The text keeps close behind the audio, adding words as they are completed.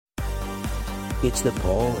It's the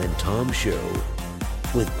Paul and Tom Show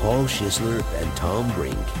with Paul Schisler and Tom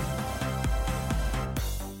Brink.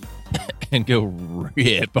 And go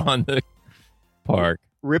rip on the park.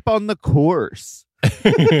 Rip on the course.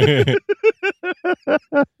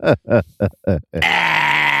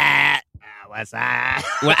 What's up?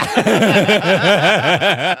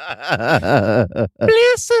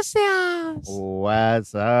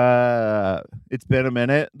 What's up? It's been a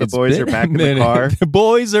minute. The boys are back in the car. The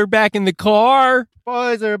boys are back in the car.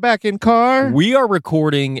 Boys are back in car. We are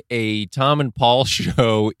recording a Tom and Paul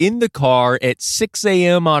show in the car at 6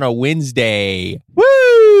 a.m. on a Wednesday.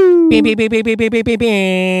 Woo! Bing, bing, bing, bing, bing, bing, bing,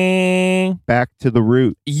 bing. Back to the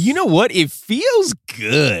root. You know what? It feels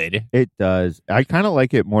good. It does. I kind of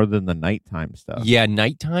like it more than the nighttime stuff. Yeah,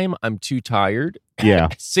 nighttime, I'm too tired. Yeah.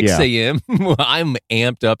 6 a.m., I'm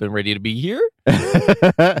amped up and ready to be here. And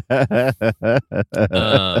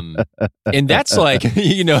that's like,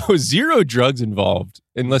 zero drugs involved,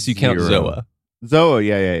 unless you count Zoa. Zoa,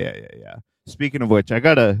 yeah. Speaking of which, I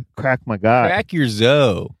got to crack my guy. Crack your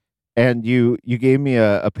Zoe. And you gave me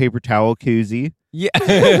a paper towel koozie. Yeah.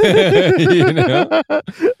 I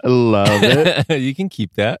love it. You can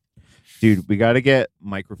keep that. Dude, we got to get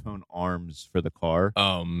microphone arms for the car.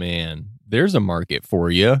 Oh, man. There's a market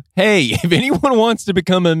for you. Hey, if anyone wants to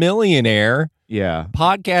become a millionaire, yeah,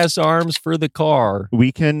 podcast arms for the car.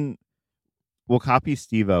 We'll copy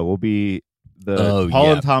Steve-O. We'll be the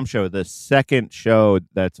Paul and Tom show, the second show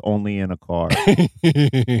that's only in a car.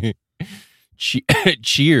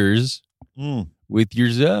 Cheers with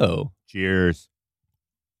your Zoe. Cheers.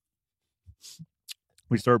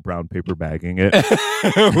 We start brown paper bagging it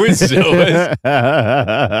with Zoe.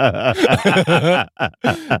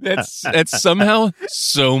 That's somehow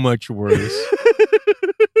so much worse.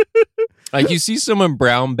 Like you see someone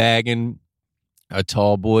brown bagging a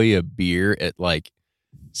tall boy a beer at like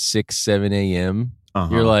 6, 7 a.m.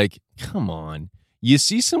 You're like, come on. You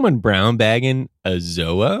see someone brown bagging a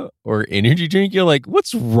Zoa or energy drink, you're like,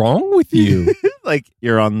 what's wrong with you? Like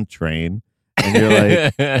you're on the train and you're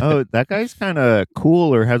like, oh, that guy's kind of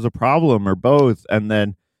cool or has a problem or both. And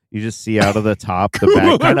then you just see out of the top, the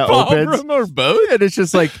bag kind of opens. Or both? And it's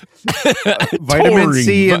just like vitamin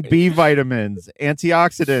C and B vitamins,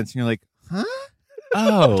 antioxidants. And you're like, huh?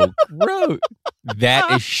 Oh, gross.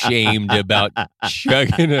 That ashamed about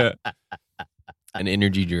chugging an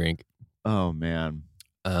energy drink. Oh, man.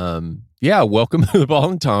 Yeah, welcome to the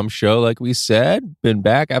Paul and Tom show. Like we said, been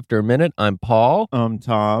back after a minute. I'm Paul. I'm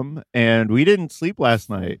Tom. And we didn't sleep last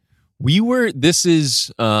night.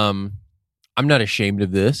 I'm not ashamed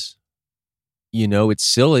of this. It's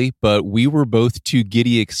silly, but we were both too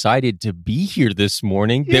giddy excited to be here this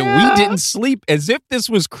morning that we didn't sleep as if this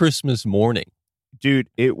was Christmas morning. Dude,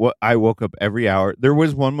 I woke up every hour. There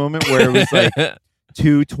was one moment where it was like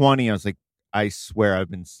 2:20. I was like, I swear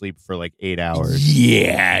I've been asleep for like 8 hours.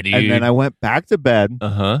 Yeah, dude. And then I went back to bed.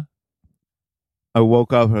 Uh-huh. I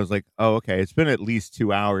woke up and I was like, oh, okay. It's been at least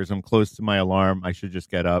 2 hours. I'm close to my alarm. I should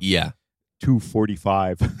just get up. Yeah.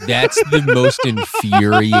 2:45. That's the most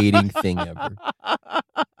infuriating thing ever.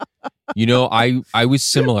 I was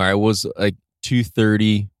similar. I was like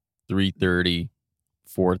 2:30, 3:30,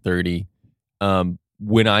 4:30.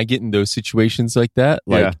 When I get in those situations like that,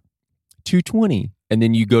 like 2:20. And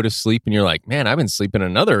then you go to sleep and you're like, man, I've been sleeping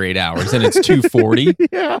another 8 hours and it's 2:40.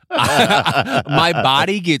 Yeah. My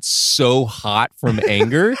body gets so hot from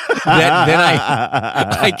anger that then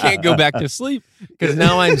I can't go back to sleep because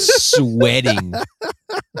now I'm sweating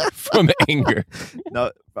from anger.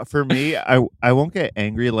 No, for me, I won't get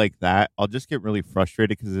angry like that. I'll just get really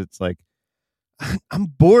frustrated because it's like, I'm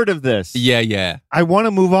bored of this. Yeah. I want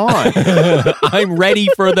to move on. I'm ready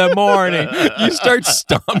for the morning. You start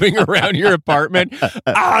stomping around your apartment.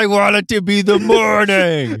 I want it to be the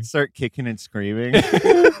morning. Start kicking and screaming.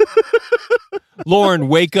 Lauren,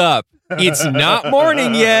 wake up. It's not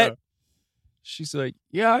morning yet. She's like,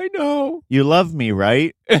 yeah, I know. You love me,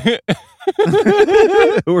 right?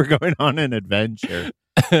 We're going on an adventure.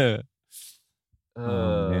 Oh,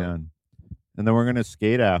 man. And then we're going to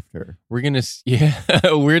skate after. We're at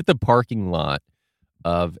the parking lot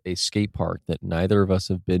of a skate park that neither of us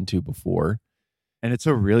have been to before. And it's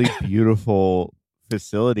a really beautiful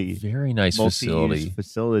facility. Very nice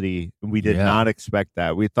facility. We did not expect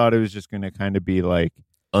that. We thought it was just going to kind of be like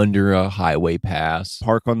under a highway pass.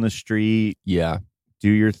 Park on the street. Yeah. Do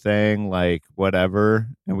your thing, like whatever.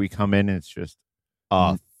 And we come in and it's just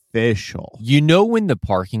official. When the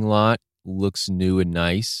parking lot looks new and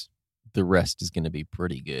nice, the rest is going to be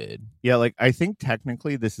pretty good. Yeah, like I think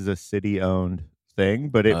technically this is a city-owned thing,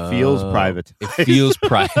 but it feels private. It feels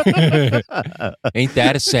private. Ain't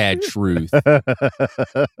that a sad truth?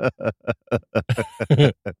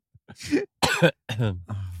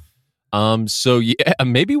 So yeah,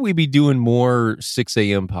 maybe we be doing more 6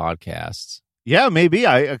 a.m. podcasts. Yeah, maybe.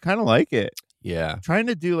 I kind of like it. Yeah. Trying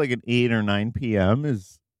to do like an 8 or 9 p.m.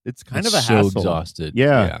 it's kind of a so hassle. Exhausted.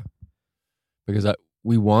 Yeah. Because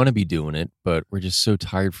we want to be doing it, but we're just so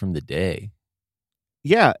tired from the day.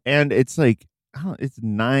 Yeah, and it's like, it's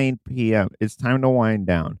 9 p.m. It's time to wind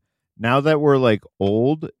down. Now that we're like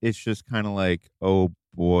old, it's just kind of like, oh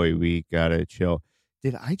boy, we gotta chill.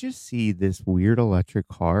 Did I just see this weird electric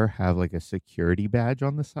car have like a security badge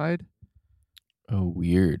on the side? Oh,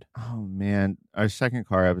 weird. Oh man, our second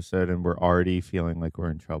car episode, and we're already feeling like we're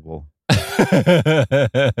in trouble.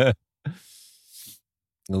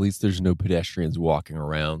 At least there's no pedestrians walking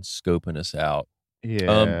around scoping us out.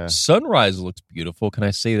 Yeah. Sunrise looks beautiful. Can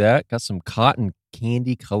I say that? Got some cotton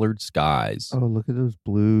candy colored skies. Oh, look at those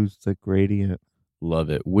blues. It's like gradient.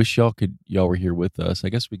 Love it. Wish y'all were here with us. I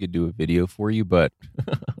guess we could do a video for you, but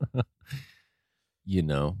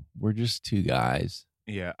we're just two guys.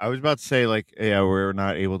 Yeah, I was about to say, like, yeah, we're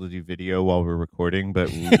not able to do video while we're recording,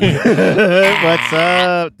 but what's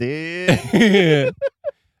up, dude?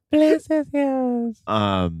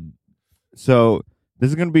 So this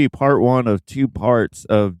is going to be part 1 of 2 parts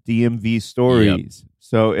of DMV stories. Yep.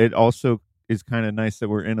 So it also is kind of nice that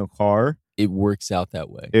we're in a car. It works out that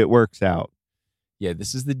way. It works out. Yeah,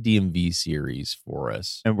 this is the DMV series for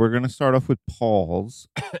us. And we're going to start off with Paul's.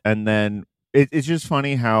 And then it's just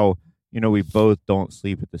funny how, we both don't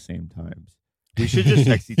sleep at the same times. We should just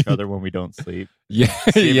text each other when we don't sleep. Yeah.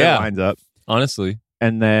 See if it lines up. Honestly.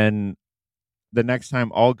 And then the next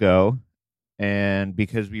time I'll go. And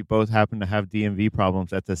because we both happen to have DMV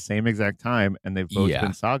problems at the same exact time, and they've both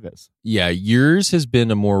been sagas. Yeah, yours has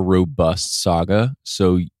been a more robust saga,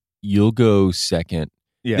 so you'll go second.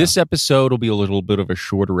 Yeah. This episode will be a little bit of a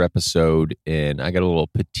shorter episode, and I got a little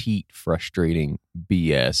petite, frustrating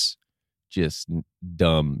BS, just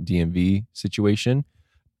dumb DMV situation.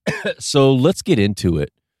 So let's get into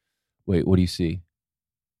it. Wait, what do you see?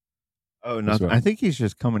 Oh, nothing. I think he's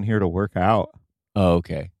just coming here to work out. Oh,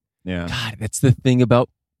 okay. Yeah. God, that's the thing about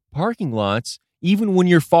parking lots. Even when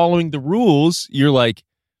you're following the rules, you're like,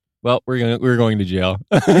 well, we're going to jail.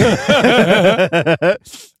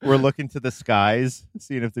 We're looking to the skies,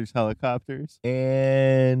 seeing if there's helicopters.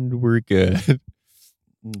 And we're good.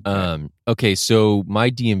 Okay, so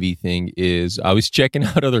my DMV thing is I was checking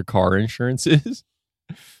out other car insurances.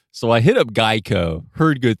 So I hit up Geico,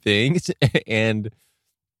 heard good things, and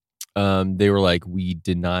they were like, we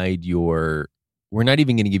denied we're not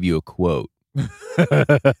even going to give you a quote. And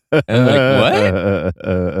I'm like,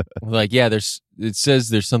 what? Like, yeah, it says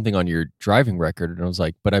there's something on your driving record. And I was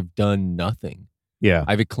like, but I've done nothing. Yeah.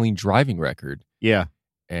 I have a clean driving record. Yeah.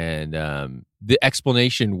 And the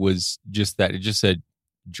explanation was just that. It just said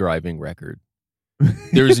driving record.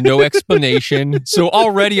 There was no explanation. So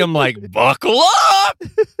already I'm like, buckle up.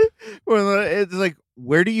 Well, it's like,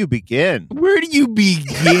 where do you begin? Where do you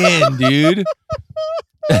begin, dude?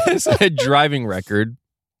 It's a driving record.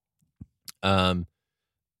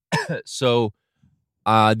 So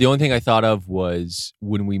the only thing I thought of was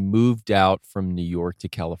when we moved out from New York to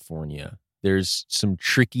California, there's some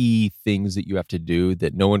tricky things that you have to do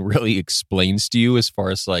that no one really explains to you as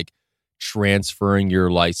far as like transferring your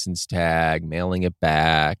license tag, mailing it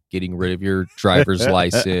back, getting rid of your driver's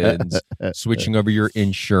license, switching over your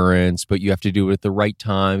insurance, but you have to do it at the right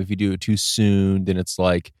time. If you do it too soon, then it's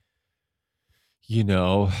like,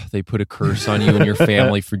 they put a curse on you and your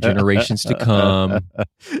family for generations to come.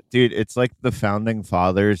 Dude, it's like the founding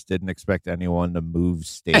fathers didn't expect anyone to move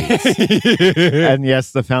states. And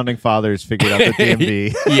yes, the founding fathers figured out the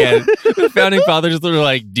DMV. Yeah, the founding fathers were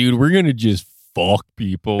like, dude, we're going to just fuck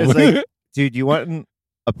people. It's like, dude, you want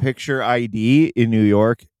a picture ID in New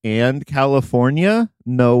York and California?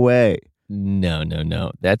 No way.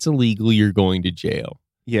 No. That's illegal. You're going to jail.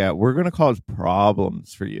 Yeah, we're going to cause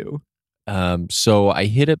problems for you. So I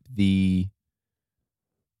hit up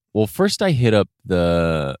first I hit up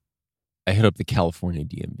the California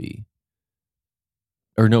DMV.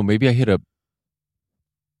 Or no, maybe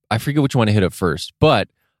I forget which one I hit up first, but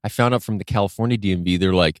I found out from the California DMV,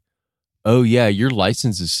 they're like, oh yeah, your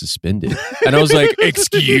license is suspended. And I was like,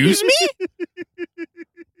 excuse me?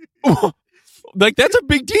 Like, that's a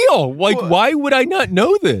big deal. Like, why would I not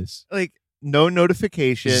know this? Like, no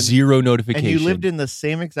notification. Zero notification. And you lived in the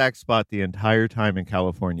same exact spot the entire time in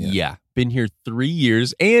California. Yeah. Been here 3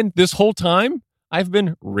 years. And this whole time, I've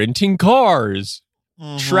been renting cars,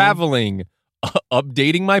 traveling,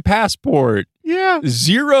 updating my passport. Yeah.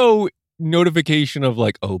 Zero notification of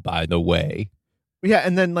like, oh, by the way. Yeah,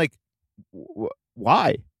 and then like,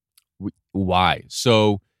 why? Why?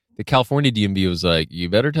 So the California DMV was like, you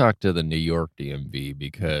better talk to the New York DMV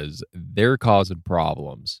because they're causing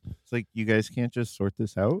problems. It's like, you guys can't just sort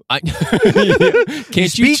this out? Can't you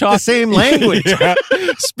speak talk the same language? Yeah.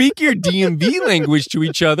 Speak your DMV language to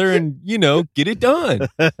each other and, get it done.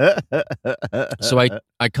 So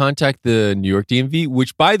I contact the New York DMV,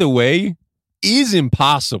 which, by the way, is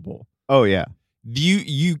impossible. Oh, yeah.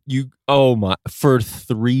 For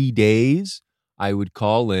 3 days, I would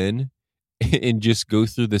call in and just go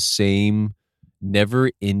through the same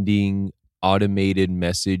never-ending automated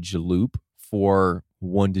message loop for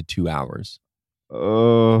 1 to 2 hours.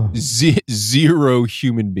 Zero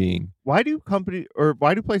human being. Why do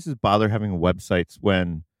places bother having websites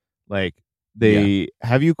when like they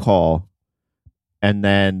have you call and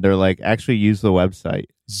then they're like, actually use the website?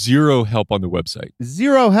 Zero help on the website.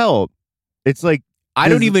 Zero help. It's like, I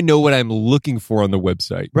don't even know what I'm looking for on the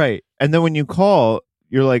website. Right. And then when you call,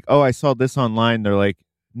 you're like, oh, I saw this online. They're like,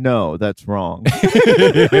 no, that's wrong.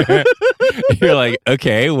 You're like,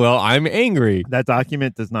 okay, well, I'm angry. That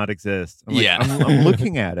document does not exist. I'm like, Yeah. I'm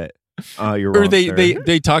looking at it. You're or wrong,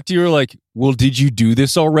 they talk to you like, well, did you do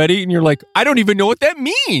this already? And you're like, I don't even know what that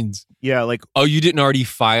means. Yeah, like, oh, you didn't already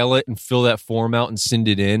file it and fill that form out and send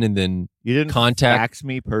it in, and then you didn't fax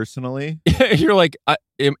me personally. You're like,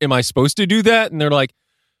 am I supposed to do that? And they're like,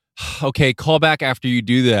 okay, call back after you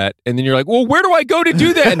do that. And then you're like, well, where do I go to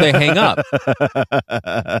do that? And they hang up.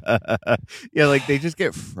 Yeah, like they just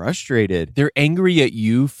get frustrated. They're angry at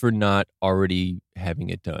you for not already having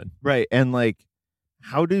it done. Right. And like,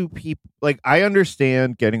 how do people, like, I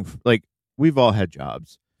understand getting, like, we've all had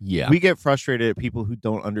jobs. Yeah. We get frustrated at people who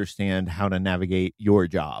don't understand how to navigate your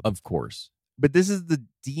job. Of course. But this is the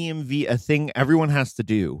DMV, a thing everyone has to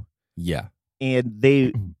do. Yeah. And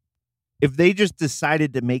if they just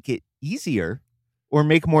decided to make it easier or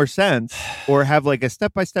make more sense or have like a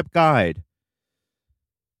step-by-step guide.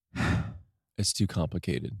 It's too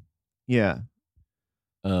complicated. Yeah.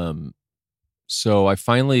 So I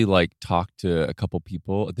finally like talked to a couple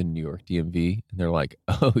people at the New York DMV, and they're like,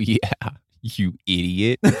 oh yeah, you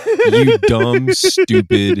idiot, you dumb,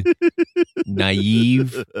 stupid,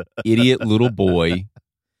 naive, idiot little boy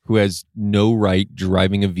who has no right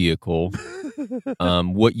driving a vehicle.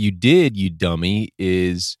 What you did, you dummy,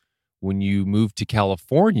 is when you moved to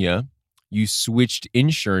California, you switched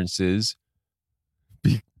insurances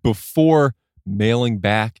before mailing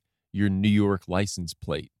back your New York license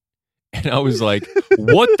plate. And I was like,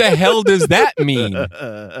 what the hell does that mean?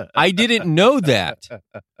 I didn't know that.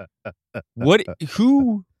 What?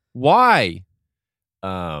 Who? Why?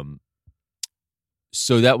 So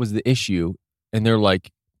that was the issue. And they're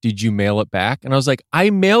like, did you mail it back? And I was like, I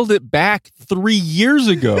mailed it back 3 years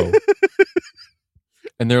ago.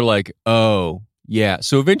 And they're like, oh, yeah.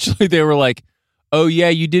 So eventually they were like, oh, yeah,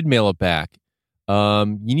 you did mail it back.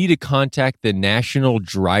 You need to contact the National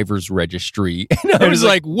Driver's Registry. And I was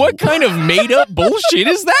like, what kind of made up bullshit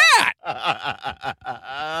is that?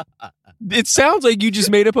 It sounds like you just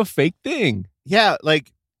made up a fake thing. Yeah,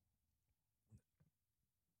 like,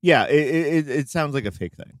 yeah, it sounds like a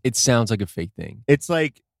fake thing. It sounds like a fake thing. It's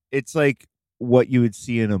like what you would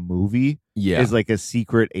see in a movie. Yeah. Is like a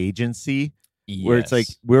secret agency. Yes. Where it's like,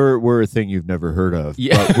 we're a thing you've never heard of,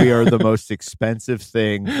 yeah. But we are the most expensive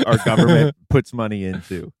thing our government puts money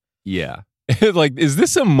into. Yeah. Like, is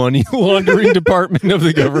this a money laundering department of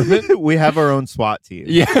the government? We have our own SWAT team.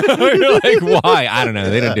 Yeah. You're like, why? I don't know.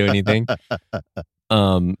 They don't do anything.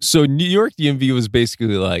 So New York DMV was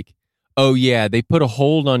basically like, oh, yeah, they put a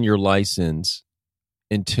hold on your license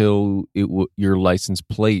until your license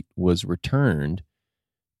plate was returned.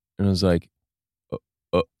 And I was like,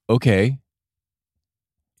 okay.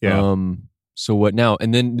 Yeah. So what now?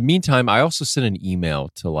 And then in the meantime, I also sent an email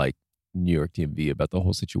to like New York DMV about the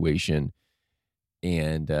whole situation.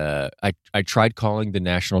 And I tried calling the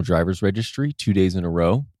National Driver's Registry 2 days in a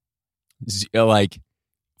row. Like,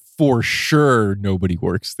 for sure, nobody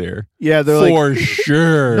works there. Yeah, they're for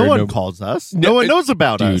sure. No one calls us. No one knows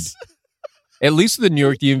about us. At least with the New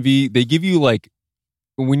York DMV, they give you like,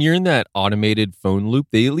 when you're in that automated phone loop,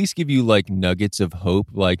 they at least give you like nuggets of hope,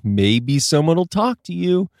 like maybe someone will talk to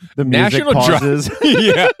you. The music pauses.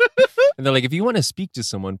 Yeah. And they're like, if you want to speak to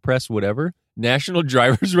someone, press whatever. National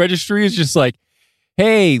Driver's Registry is just like,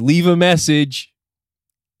 hey, leave a message.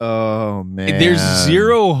 Oh, man. There's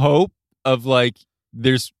zero hope of like,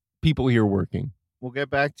 there's people here working. We'll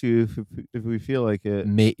get back to you if we feel like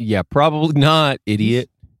it. Yeah, probably not,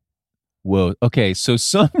 idiot. Whoa. Okay, so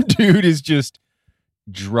some dude is just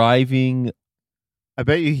driving. I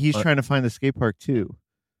bet you he's trying to find the skate park too.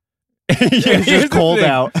 It's just cold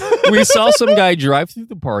out. We saw some guy drive through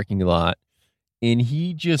the parking lot, and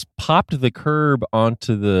he just popped the curb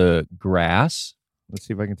onto the grass. Let's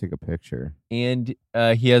see if I can take a picture. And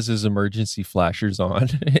he has his emergency flashers on.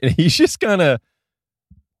 And he's just kind of,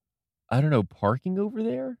 I don't know, parking over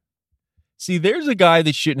there. See, there's a guy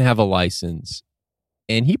that shouldn't have a license.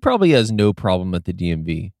 And he probably has no problem at the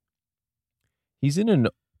DMV. He's in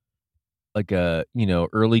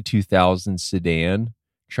early 2000s sedan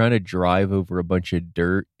trying to drive over a bunch of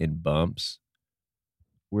dirt and bumps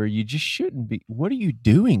where you just shouldn't be. What are you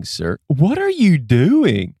doing, sir? What are you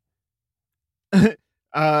doing? He just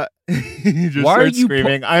Why are starts you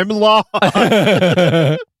screaming, I'm lost.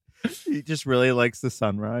 He just really likes the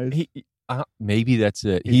sunrise. Maybe that's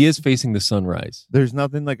it. He is facing the sunrise. There's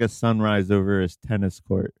nothing like a sunrise over his tennis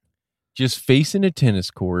court. Just facing a tennis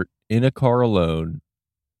court in a car alone.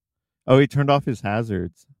 Oh, he turned off his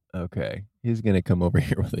hazards. Okay. He's going to come over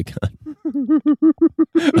here with a gun.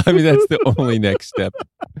 I mean, that's the only next step.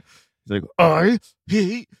 He's like, I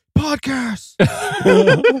hate podcasts.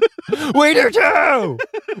 We do too.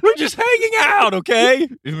 We're just hanging out, okay?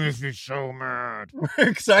 It makes me so mad. We're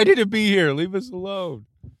excited to be here. Leave us alone.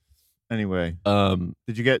 Anyway,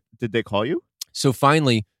 did they call you? So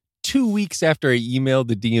finally, 2 weeks after I emailed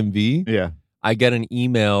the DMV, Yeah. I got an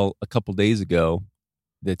email a couple days ago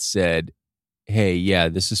that said, hey, yeah,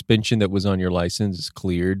 the suspension that was on your license is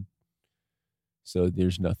cleared. So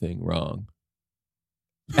there's nothing wrong.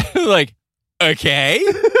 Like, okay.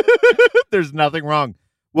 There's nothing wrong.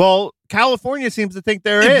 Well, California seems to think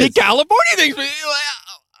there is. The California things.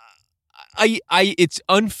 It's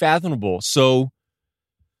unfathomable. So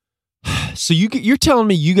you're telling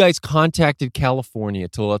me you guys contacted California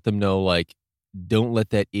to let them know, like, don't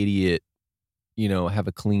let that idiot, have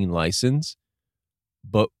a clean license.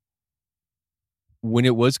 But when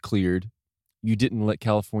it was cleared, you didn't let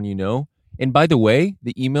California know. And by the way,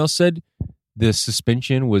 the email said the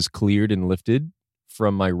suspension was cleared and lifted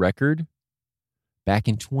from my record back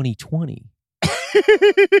in 2020.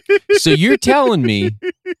 So you're telling me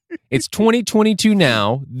it's 2022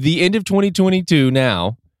 now, the end of 2022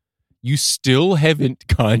 now. You still haven't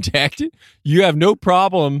contacted. You have no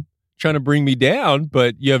problem trying to bring me down,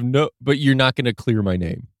 but you're not going to clear my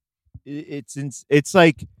name. It's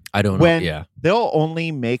like I don't know. Yeah, they'll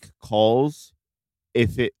only make calls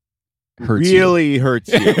if it hurts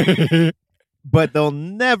you. But they'll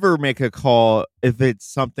never make a call if it's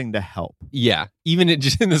something to help. Yeah, even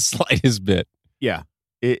just in the slightest bit. Yeah,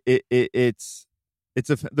 they're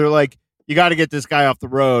like, you got to get this guy off the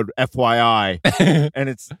road, FYI.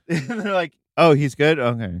 And they're like, oh, he's good?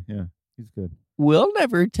 Okay, yeah, he's good. We'll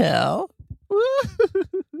never tell.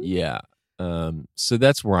 Yeah. So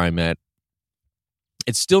that's where I'm at.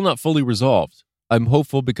 It's still not fully resolved. I'm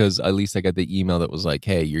hopeful because at least I got the email that was like,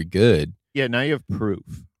 hey, you're good. Yeah, now you have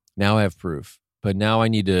proof. Now I have proof. But now I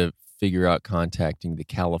need to figure out contacting the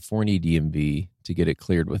California DMV to get it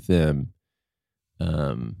cleared with them.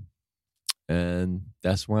 And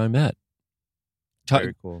that's where I'm at.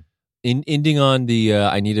 Very cool. Ending on the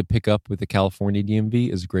I need to pick up with the California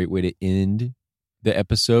DMV is a great way to end the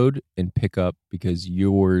episode and pick up because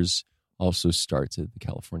yours also starts at the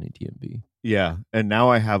California DMV. Yeah. And now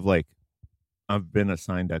I've been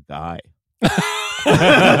assigned a guy.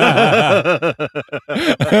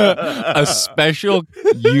 A special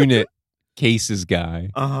unit cases guy.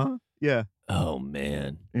 Uh-huh. Yeah. Oh,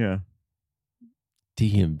 man. Yeah.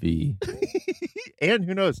 DMV. And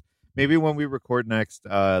who knows? Maybe when we record next,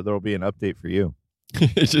 there'll be an update for you.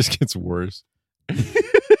 It just gets worse.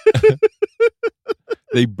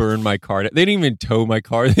 They burn my car. They didn't even tow my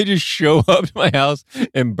car. They just show up to my house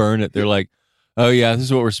and burn it. They're like, oh, yeah, this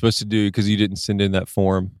is what we're supposed to do because you didn't send in that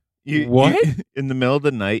form. What? In the middle of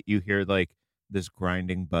the night, you hear this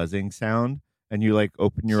grinding, buzzing sound, and you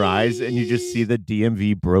open your eyes and you just see the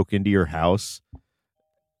DMV broke into your house.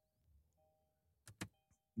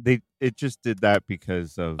 It just did that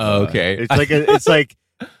because of. Oh, okay.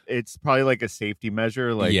 It's probably like a safety measure,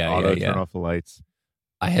 turn off the lights.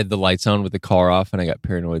 I had the lights on with the car off, and I got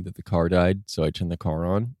paranoid that the car died, so I turned the car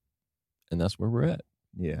on, and that's where we're at.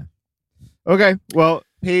 Yeah. Okay. Well,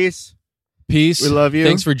 peace. Peace. We love you.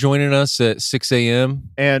 Thanks for joining us at 6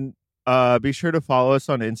 a.m. And be sure to follow us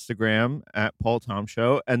on Instagram at Paul Tom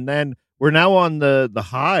Show, and then we're now on the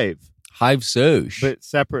Hive. Hive Soch. But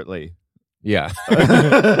separately. Yeah.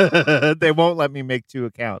 They won't let me make two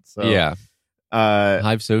accounts. So yeah.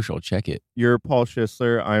 Hive Social. Check it. You're Paul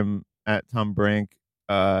Schisler. I'm at Tom Brink.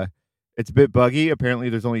 It's a bit buggy. Apparently,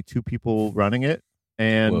 there's only 2 people running it,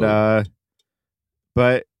 and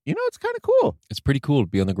but it's kind of cool. It's pretty cool to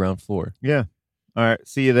be on the ground floor. Yeah. All right.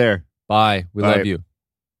 See you there. Bye. We love you.